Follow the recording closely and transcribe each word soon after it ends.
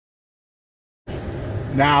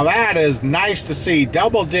Now that is nice to see.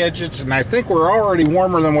 Double digits, and I think we're already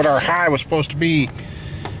warmer than what our high was supposed to be.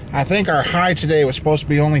 I think our high today was supposed to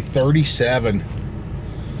be only 37.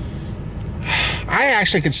 I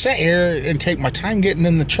actually could sit here and take my time getting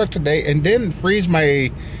in the truck today and didn't freeze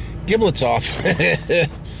my giblets off.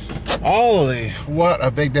 Holy, what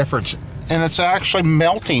a big difference. And it's actually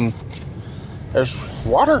melting. There's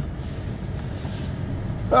water.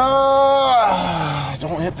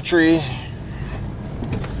 Don't hit the tree.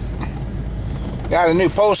 Got a new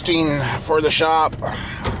posting for the shop.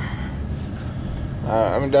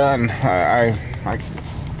 I'm done.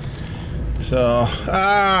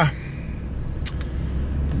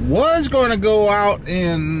 Was going to go out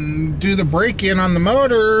and do the break-in on the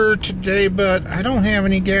motor today, but I don't have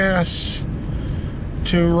any gas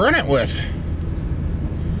to run it with.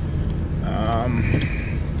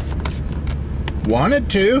 Wanted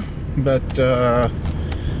to, but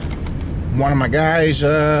one of my guys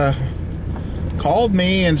called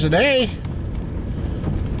me and said, "Hey,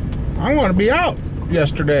 I want to be out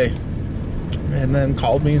yesterday," and then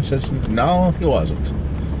called me and says, "No, he wasn't."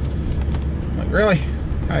 I'm like, really?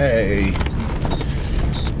 Hey.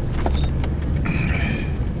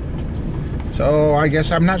 So I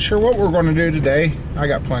guess I'm not sure what we're going to do today. I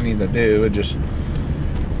got plenty to do. It just,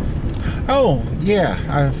 oh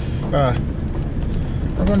yeah,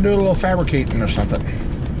 we're going to do a little fabricating or something.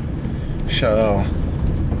 So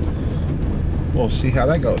we'll see how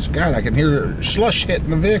that goes. God, I can hear slush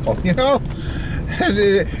hitting the vehicle, you know?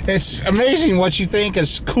 It's amazing what you think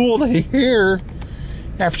is cool to hear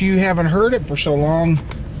after you haven't heard it for so long.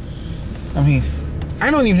 I mean,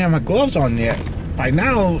 I don't even have my gloves on yet. By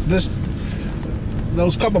now,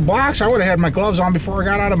 those couple blocks, I would have had my gloves on before I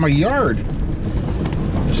got out of my yard.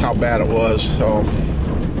 Just how bad it was, so.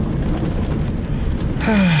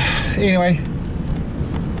 Anyway,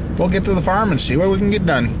 we'll get to the farm and see what we can get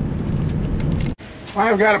done.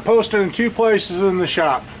 I've got it posted in 2 places in the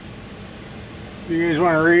shop. If you guys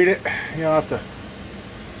want to read it, you'll have to.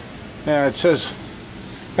 Yeah, it says,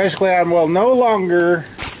 basically, I will no longer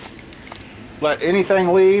let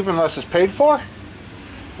anything leave unless it's paid for.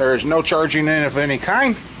 There is no charging in of any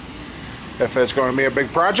kind. If it's going to be a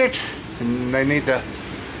big project, and they need to,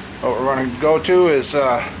 what we're going to go to is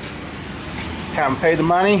have them pay the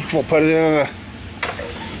money. We'll put it in an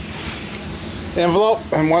envelope,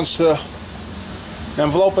 and once the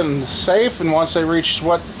envelope is safe, and once they reach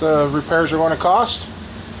what the repairs are going to cost,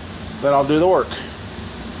 then I'll do the work.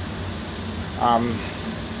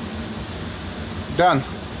 Done.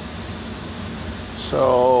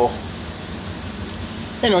 So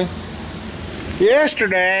anyway,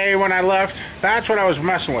 yesterday when I left, that's what I was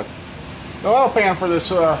messing with. The oil pan for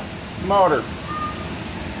this motor.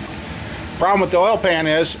 Problem with the oil pan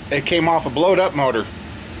is it came off a blowed up motor.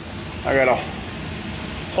 I got a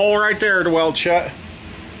hole right there to weld shut.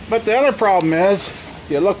 But the other problem is, if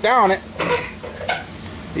you look down it,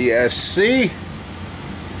 you see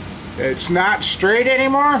it's not straight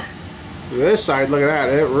anymore. This side, look at that,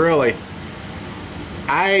 it really,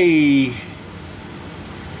 I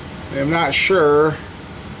am not sure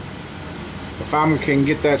if I can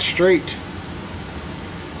get that straight.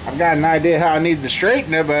 I've got an idea how I need to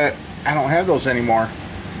straighten it, but I don't have those anymore.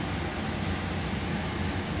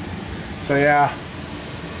 So yeah,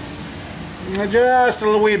 just a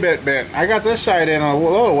little wee bit bent. I got this side in a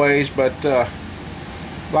little ways, but a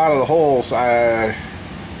lot of the holes, I'm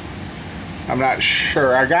not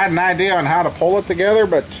sure. I got an idea on how to pull it together,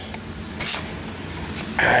 but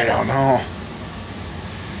I don't know.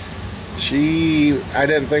 I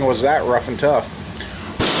didn't think it was that rough and tough.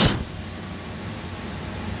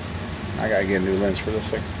 I gotta get a new lens for this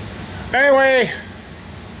thing. Anyway,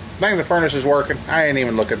 I think the furnace is working. I ain't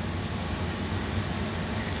even looking.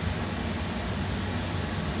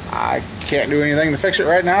 I can't do anything to fix it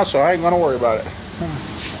right now, so I ain't gonna worry about it.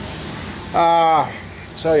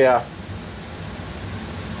 So yeah.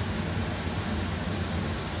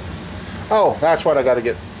 Oh, that's what I gotta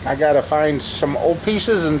get. I gotta find some old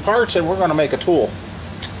pieces and parts, and we're gonna make a tool.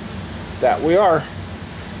 That we are.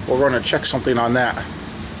 We're gonna check something on that.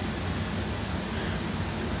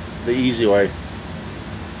 The easy way.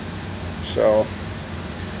 So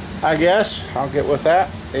I guess I'll get with that,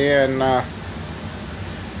 and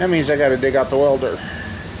that means I gotta dig out the welder.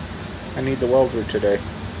 I need the welder today.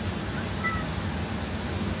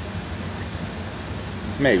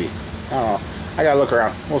 Maybe. I don't know. I gotta look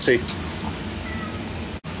around. We'll see.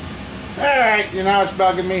 Alright, you know it's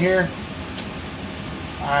bugging me here.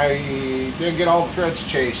 I did get all the threads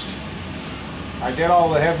chased. I did all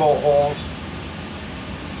the head bolt holes.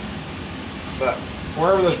 But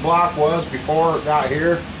wherever this block was before it got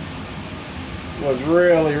here, was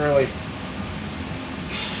really, it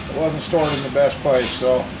wasn't stored in the best place,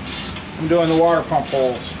 so I'm doing the water pump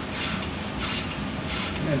holes.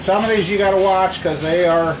 And some of these you got to watch because they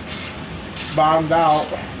are bottomed out.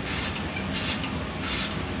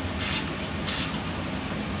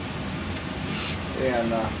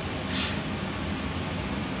 And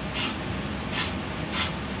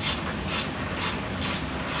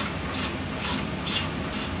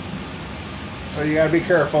so you got to be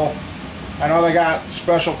careful. I know they got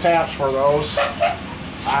special taps for those.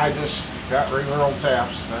 I just got regular old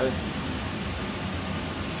taps.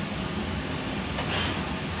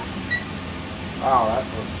 Wow, that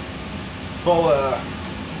was full of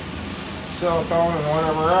silicone and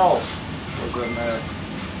whatever else was in there.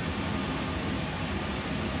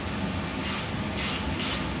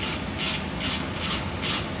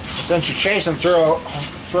 Since you're chasing through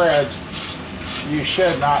threads, you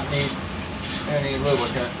should not need any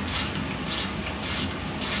lubricant.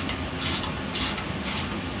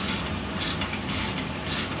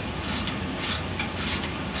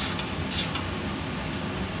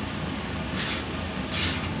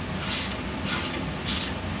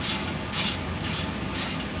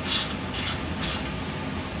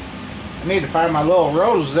 I need to find my little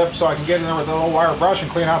rose zip so I can get in there with a little wire brush and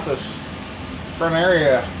clean out this front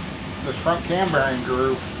area, this front cam bearing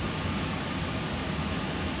groove.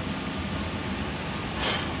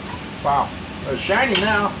 Wow, it's shiny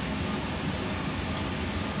now.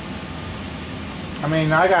 I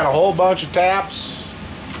mean, I got a whole bunch of taps.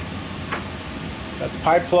 Got the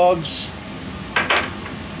pipe plugs,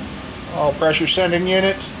 all pressure sending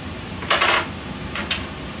unit,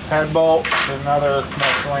 head bolts, and other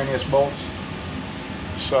miscellaneous bolts.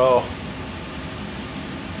 So,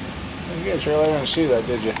 you guys really didn't see that,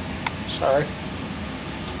 did you? Sorry.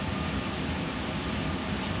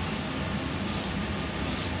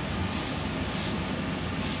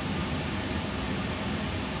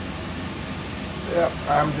 Yep,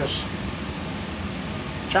 I'm just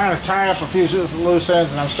trying to tie up a few loose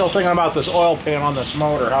ends, and I'm still thinking about this oil pan on this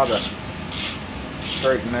motor, how to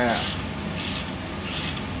straighten that.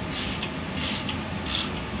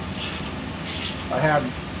 I had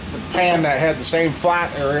the pan that had the same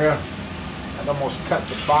flat area. I'd almost cut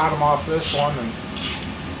the bottom off this one and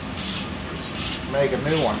just make a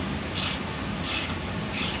new one.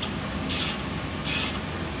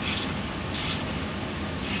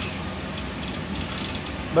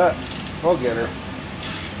 But we'll get her.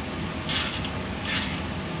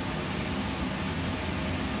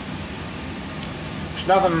 There's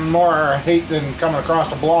nothing more I hate than coming across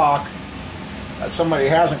a block that somebody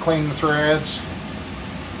hasn't cleaned the threads,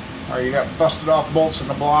 or you got busted off bolts in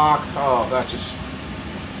the block. Oh, that's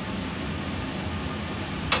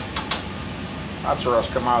the rust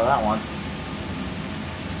come out of that one.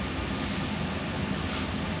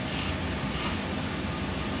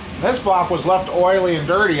 This block was left oily and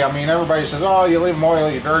dirty. I mean, everybody says, oh, you leave them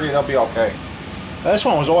oily and dirty, they'll be okay. This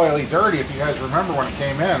one was oily dirty, if you guys remember when it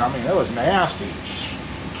came in. I mean, it was nasty.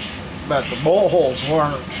 But the bolt holes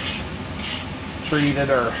weren't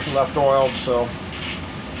treated or left oiled, so.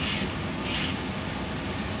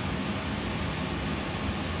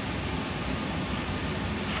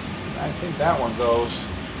 I think that one goes.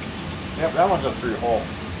 Yep, that one's a 3-hole.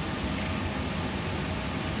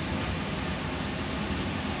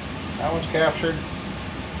 That one's captured.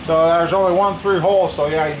 So there's only one 3-hole, so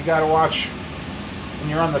yeah, you gotta watch when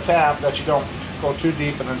you're on the tap that you don't go too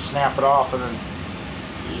deep and then snap it off, and then,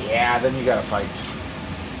 yeah, then you gotta fight.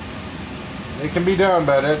 It can be done,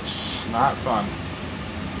 but it's not fun.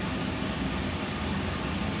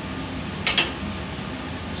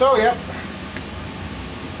 So, yep.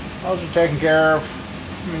 Those are taken care of.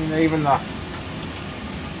 I mean, even I'll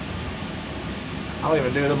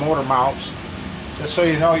even do the motor mounts. Just so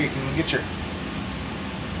you know, you can get your...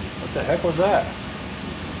 What the heck was that?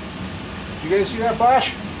 Did you guys see that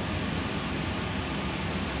flash?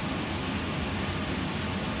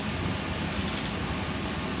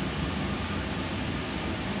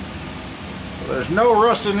 So there's no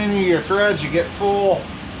rust in any of your threads. You get full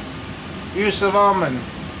use of them, and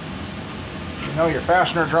you know your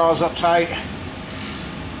fastener draws up tight.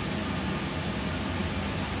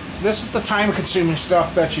 This is the time-consuming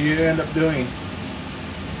stuff that you end up doing.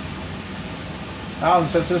 Now,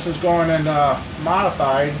 since this is going in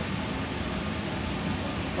modified,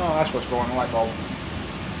 oh, that's what's going in light bulb.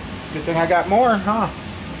 Good thing I got more, huh?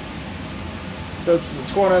 So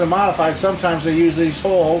it's going into modified. Sometimes they use these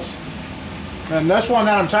holes. And this one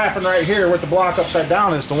that I'm typing right here with the block upside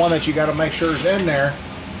down is the one that you got to make sure is in there.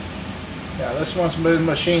 Yeah, this one's been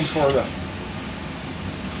machined for the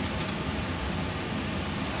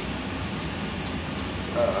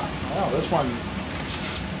Well, this one.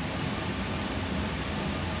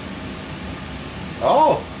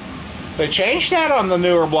 Oh, they changed that on the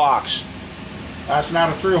newer blocks. That's not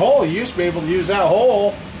a through hole. You used to be able to use that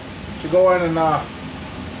hole to go in and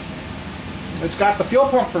it's got the fuel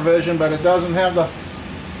pump provision, but it doesn't have the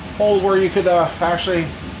hole where you could actually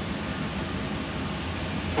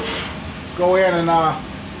go in and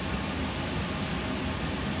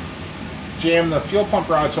jam the fuel pump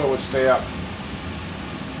rod so it would stay up.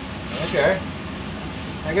 Okay.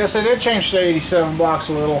 I guess they did change the 87 blocks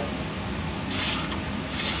a little.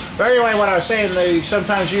 But anyway, what I was saying, they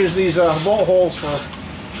sometimes use these bolt holes for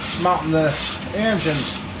mounting the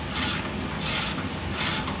engines.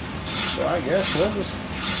 So I guess we'll just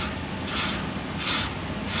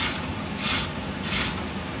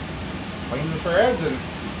clean the threads, and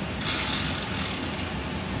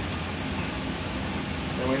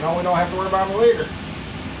then we know we don't have to worry about it later.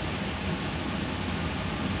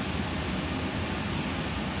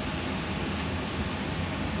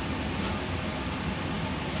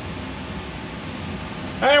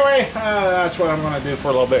 Anyway, that's what I'm going to do for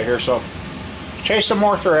a little bit here. So, chase some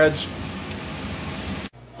more threads.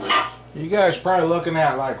 You guys are probably looking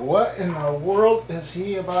at like, what in the world is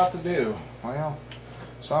he about to do? Well,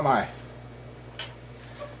 so am I.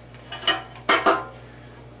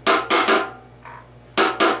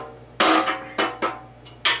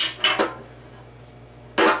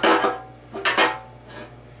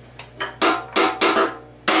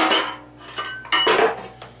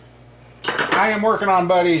 I am working on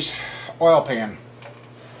Buddy's oil pan.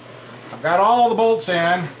 I've got all the bolts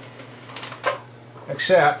in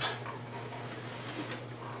except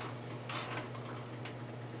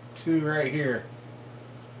two right here.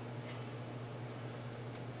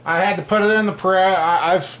 I had to put it in the press.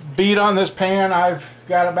 I've beat on this pan. I've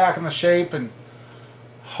got it back in the shape, and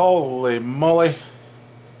holy moly,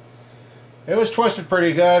 it was twisted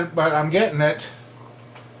pretty good, but I'm getting it.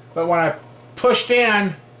 But when I pushed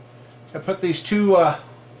in, I put these two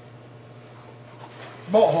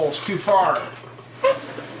bolt holes too far,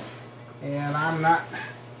 and I'm not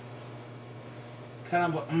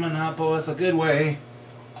coming up with a good way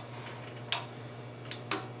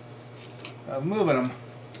of moving them.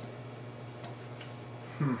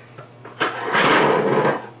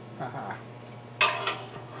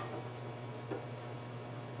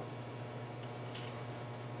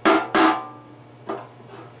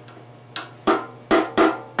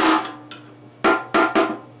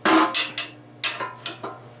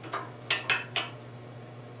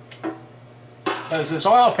 Because this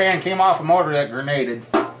oil pan came off a motor that grenaded.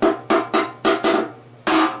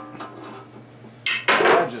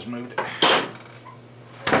 I just moved it.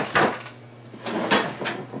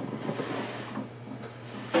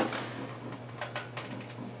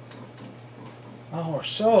 Oh, we're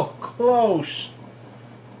so close.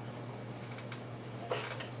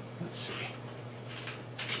 Let's see.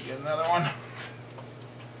 Get another one.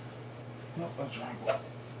 Nope, that's wrong.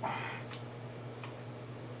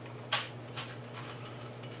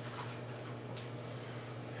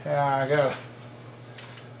 Yeah,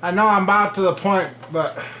 I know I'm about to the point,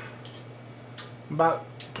 but I'm about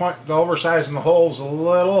to oversizing the holes a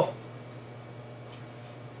little.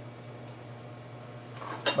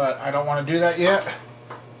 But I don't want to do that yet,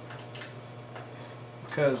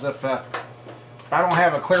 because if I don't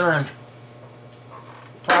have it clear in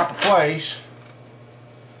proper place,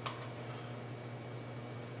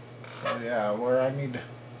 so yeah, where I need to,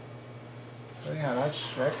 so yeah,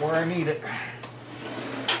 that's right where I need it.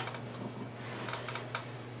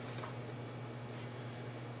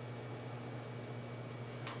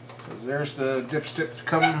 Because there's the dipstick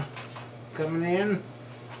coming in.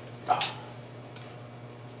 Oh.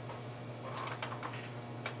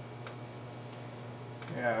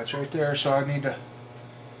 Yeah, it's right there, so I need to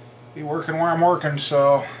be working where I'm working,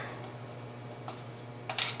 so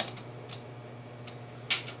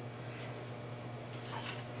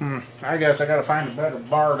I guess I gotta find a better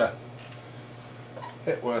bar to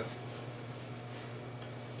hit with.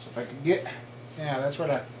 So if I could get, yeah, that's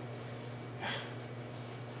what I,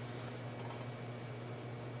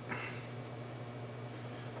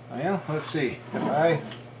 well, let's see, if I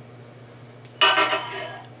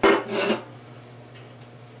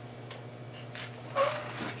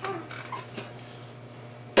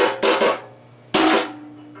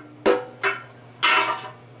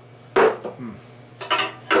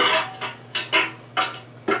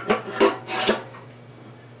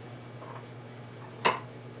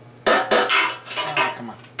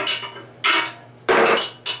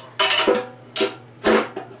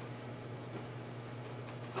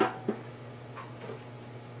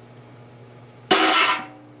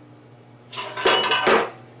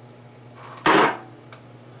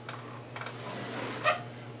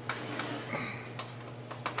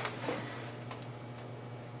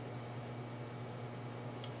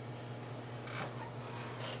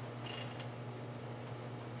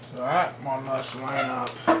So that one must line up.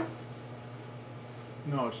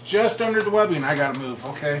 No, it's just under the webbing I gotta move,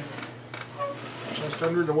 okay? Just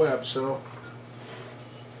under the web, so.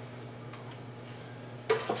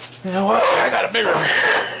 You know what? I got a bigger.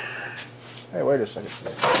 Hey, wait a second.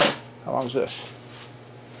 How long is this?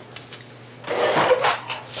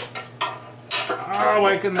 Oh,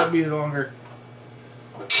 why couldn't that be longer?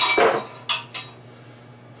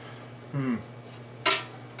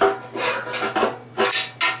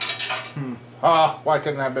 Why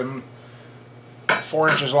couldn't that have been 4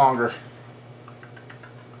 inches longer?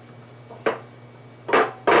 Well,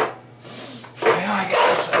 I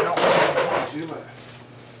guess I don't really want to, but.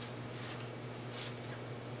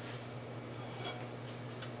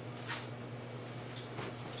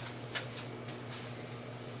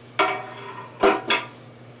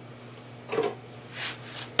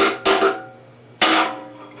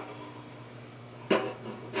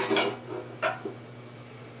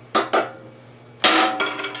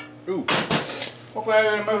 Ooh. Hopefully I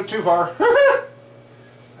didn't move it too far. I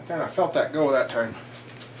kind of felt that go that time.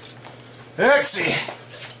 Let's see.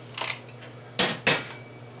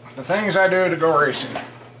 The things I do to go racing.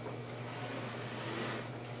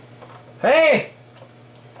 Hey!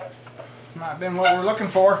 Might have been what we're looking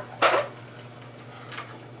for.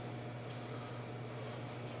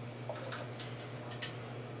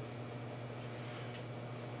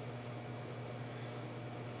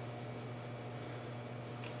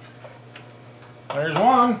 There's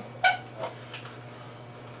one.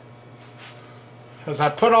 Because I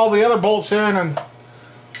put all the other bolts in and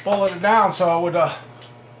bolted it down so it would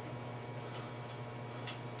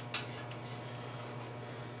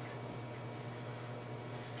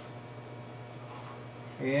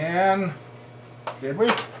and did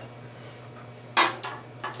we?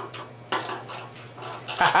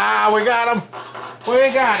 Haha, we got him.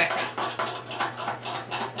 We got it.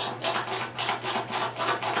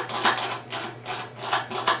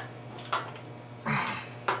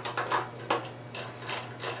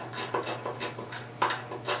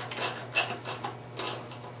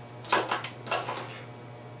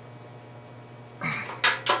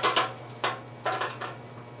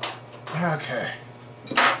 Okay.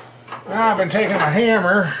 Now I've been taking a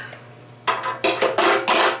hammer.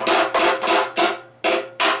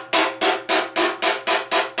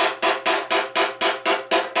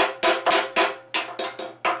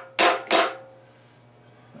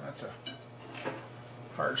 That's a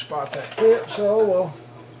hard spot to hit, so we'll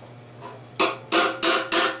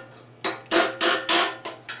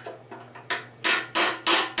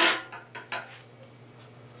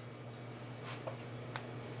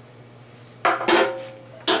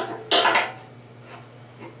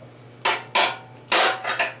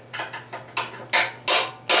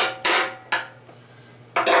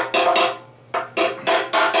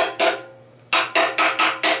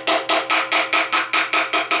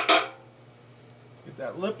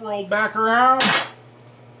that lip rolled back around.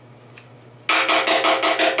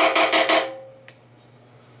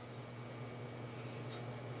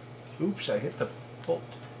 Oops, I hit the bolt.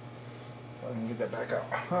 I can get that back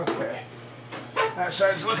out. Okay. That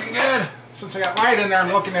side's looking good. Since I got light in there,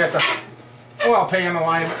 I'm looking at the oil pan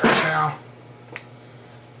alignment right now.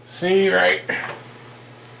 See, right?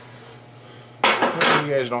 You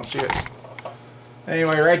guys don't see it.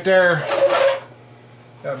 Anyway, right there,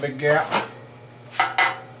 got a big gap.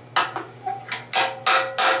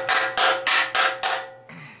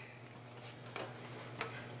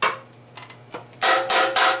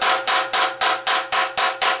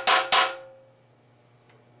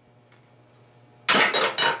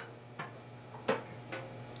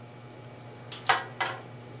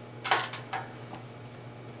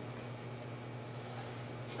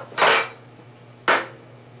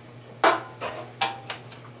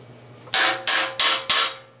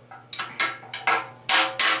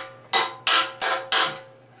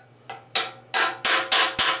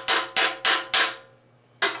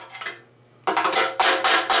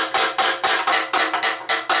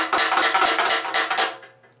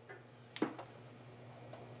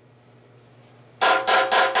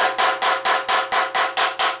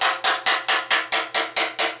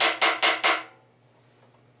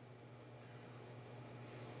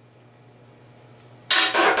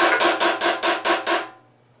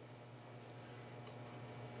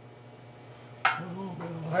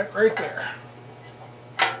 Right there.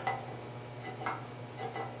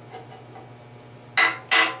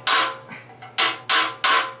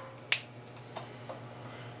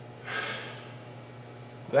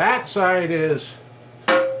 That side is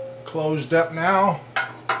closed up now.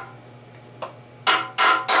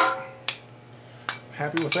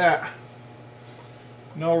 Happy with that.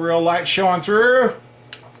 No real light showing through.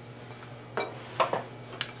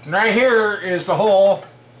 And right here is the hole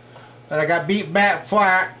that I got beat back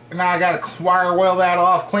flat. And now I got to wire weld that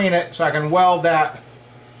off, clean it, so I can weld that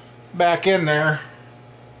back in there.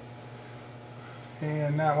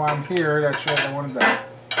 And now while I'm here, that's what I wanted to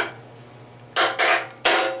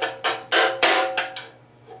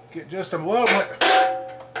get just a little bit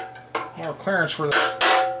more clearance for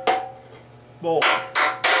the bolt.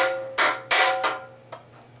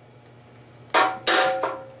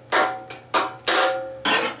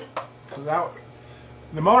 So that,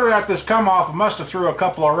 the motor that this come off must have threw a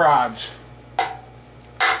couple of rods.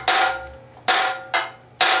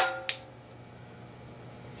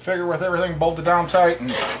 Figure with everything bolted down tight and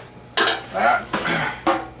that.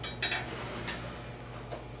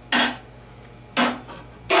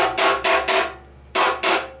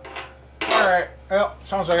 Alright, well,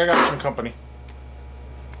 sounds like I got some company.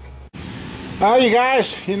 Well, you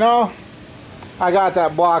guys, you know, I got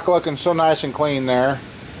that block looking so nice and clean there.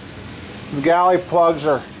 The galley plugs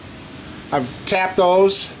are, I've tapped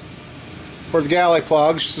those for the galley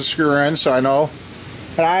plugs to screw in, so I know.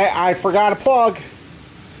 And I forgot a plug.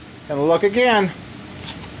 And look again.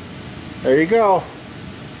 There you go.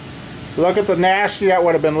 Look at the nasty that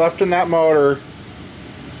would have been left in that motor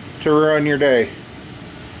to ruin your day.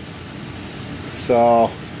 So,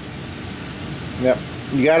 yep,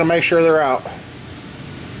 you got to make sure they're out.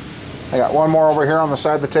 I got one more over here on the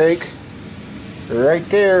side of the tank. Right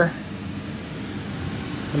there.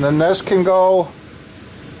 And then this can go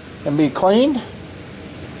and be cleaned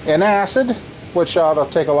in acid, which ought to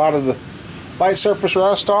take a lot of the light surface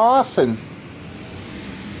rust off. And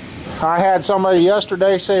I had somebody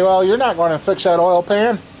yesterday say, well, you're not going to fix that oil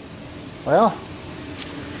pan. Well,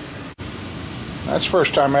 that's the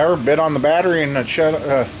first time I ever bit on the battery and it shut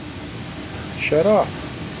off.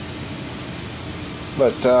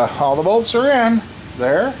 But all the bolts are in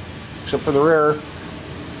there, except for the rear.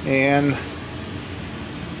 And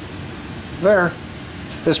there.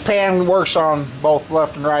 This pan works on both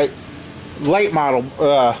left and right. Late model,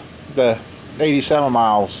 the 87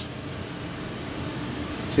 miles.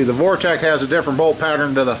 See, the Vortec has a different bolt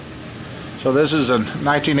pattern to the, so this is a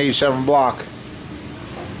 1987 block.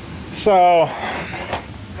 So,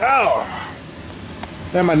 oh,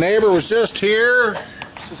 then my neighbor was just here.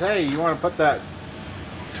 He says, hey, you want to put that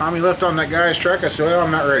Tommy lift on that guy's truck? I said, well,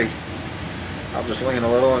 I'm not ready. I'll just lean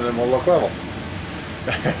a little and then we'll look level.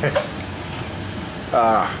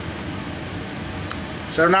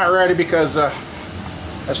 So I'm not ready because I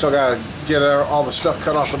still got to get all the stuff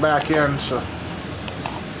cut off the back end, so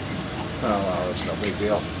oh well, it's no big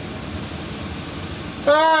deal.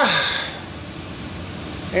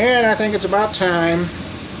 And I think it's about time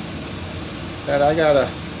that I gotta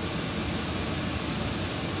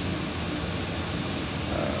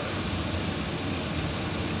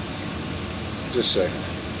just a second.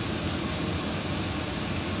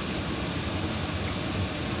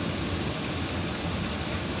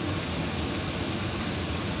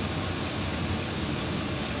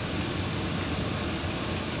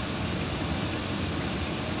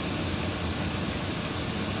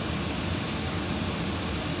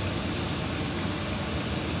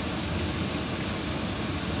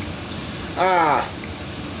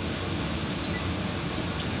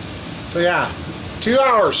 So yeah, 2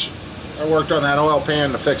 hours I worked on that oil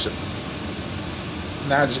pan to fix it.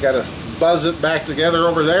 Now I just got to buzz it back together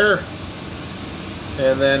over there,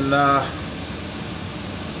 and then I'll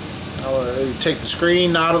take the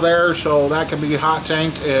screen out of there so that can be hot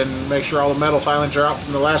tanked and make sure all the metal filings are out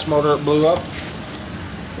from the last motor that blew up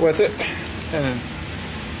with it. And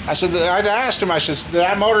I said, I asked him, I said,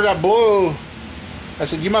 that motor that blew, I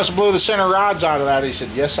said, you must have blew the center rods out of that. He said,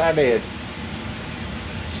 yes, I did.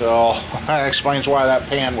 So that explains why that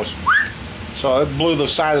pan was. So it blew the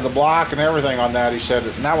side of the block and everything on that. He said,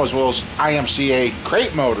 and that was those IMCA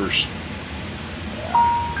crate motors.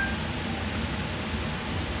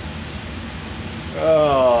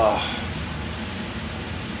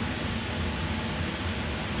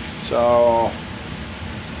 So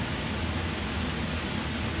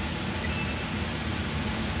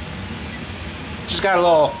just got a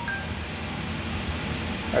little.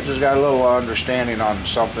 I just got a little understanding on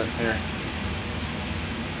something here.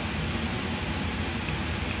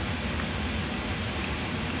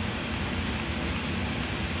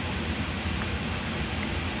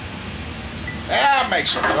 That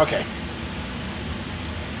makes sense. Okay.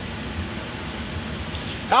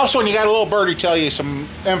 Helps when you got a little birdie tell you some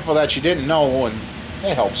info that you didn't know, and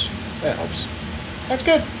it helps. It helps. That's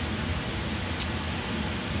good.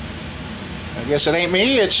 I guess it ain't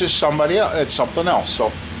me, it's just somebody else, it's something else.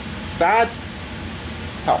 So that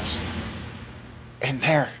helps. And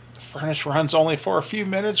there, the furnace runs only for a few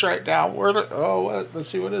minutes right now. Let's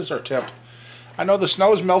see, what is our temp? I know the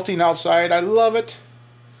snow's melting outside. I love it.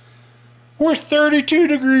 We're 32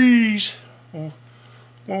 degrees.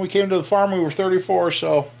 When we came to the farm, we were 34,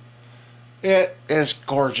 so it is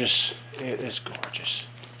gorgeous. It is gorgeous.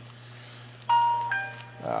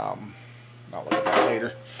 I'll look at that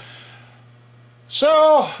later.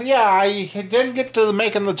 So, yeah, I didn't get to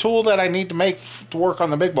making the tool that I need to make to work on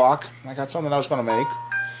the big block. I got something I was going to make.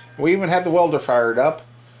 We even had the welder fired up.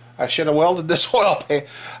 I should have welded this oil pan.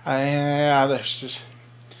 Yeah, there's just...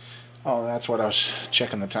 Oh, that's what I was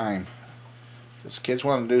checking the time. This kids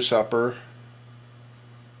want to do supper.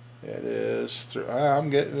 It is...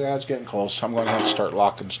 it's getting close. I'm going to have to start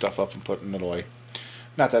locking stuff up and putting it away.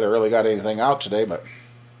 Not that I really got anything out today, but...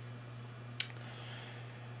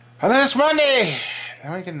 And then it's Monday.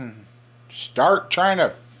 Then we can start trying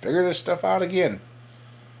to figure this stuff out again.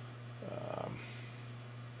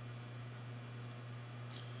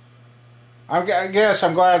 I guess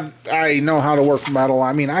I'm glad I know how to work metal.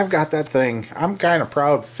 I mean, I've got that thing. I'm kind of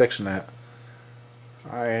proud of fixing that.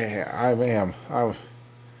 I am. I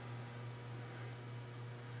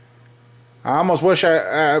almost wish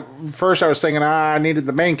first I was thinking I needed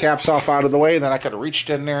the main caps off out of the way, then I could have reached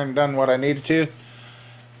in there and done what I needed to.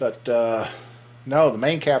 But no, the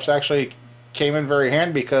main caps actually came in very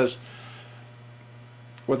handy because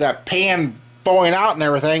with that pan bowing out and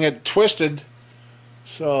everything, it twisted.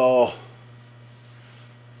 So,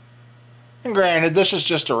 and granted, this is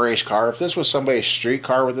just a race car. If this was somebody's street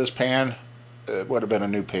car with this pan, it would have been a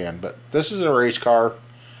new pan. But this is a race car.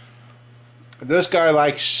 This guy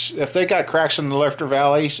likes, if they got cracks in the lifter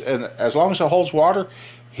valleys, and as long as it holds water,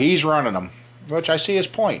 he's running them, which I see his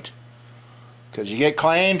point. Because you get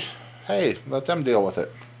claimed, hey, let them deal with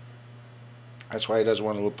it. That's why he doesn't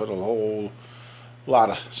want to put a whole lot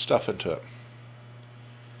of stuff into it.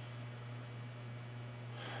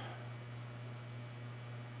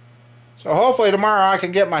 So hopefully tomorrow I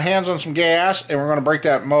can get my hands on some gas and we're going to break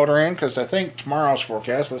that motor in, because I think tomorrow's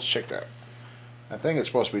forecast, let's check that. I think it's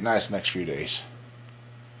supposed to be nice the next few days.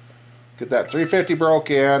 Get that 350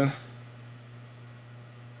 broke in.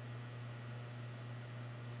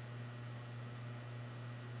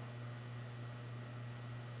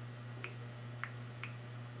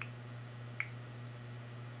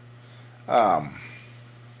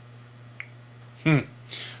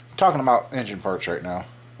 Talking about engine parts right now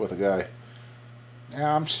with a guy.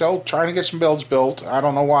 Yeah, I'm still trying to get some builds built. I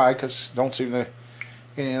don't know why, because don't seem to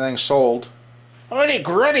get anything sold. Alrighty,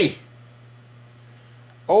 gritty.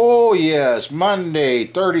 Oh yes, Monday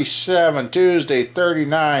 37, Tuesday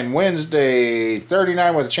 39, Wednesday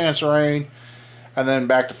 39 with a chance of rain, and then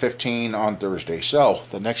back to 15 on Thursday. So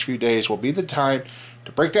the next few days will be the time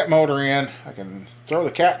to break that motor in. I can throw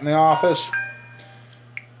the cat in the office.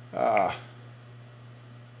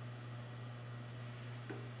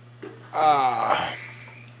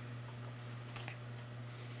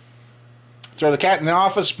 Throw the cat in the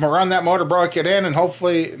office, run that motor, break it in, and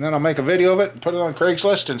hopefully then I'll make a video of it and put it on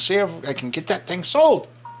Craigslist and see if I can get that thing sold.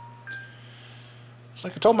 It's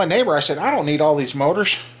like I told my neighbor, I said, I don't need all these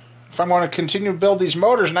motors. If I'm going to continue to build these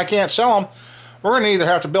motors and I can't sell them, we're going to either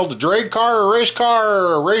have to build a drag car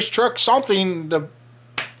or a race truck, something to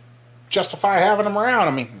justify having them around.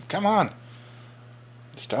 I mean, come on.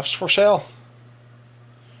 Stuff's for sale.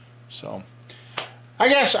 So, I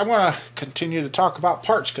guess I'm going to continue to talk about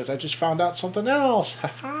parts because I just found out something else.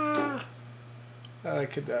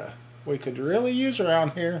 That we could really use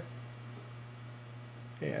around here.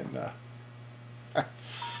 And,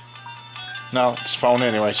 no, it's phone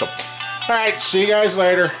anyway. So, alright, see you guys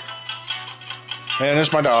later. And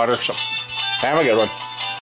it's my daughter, so have a good one.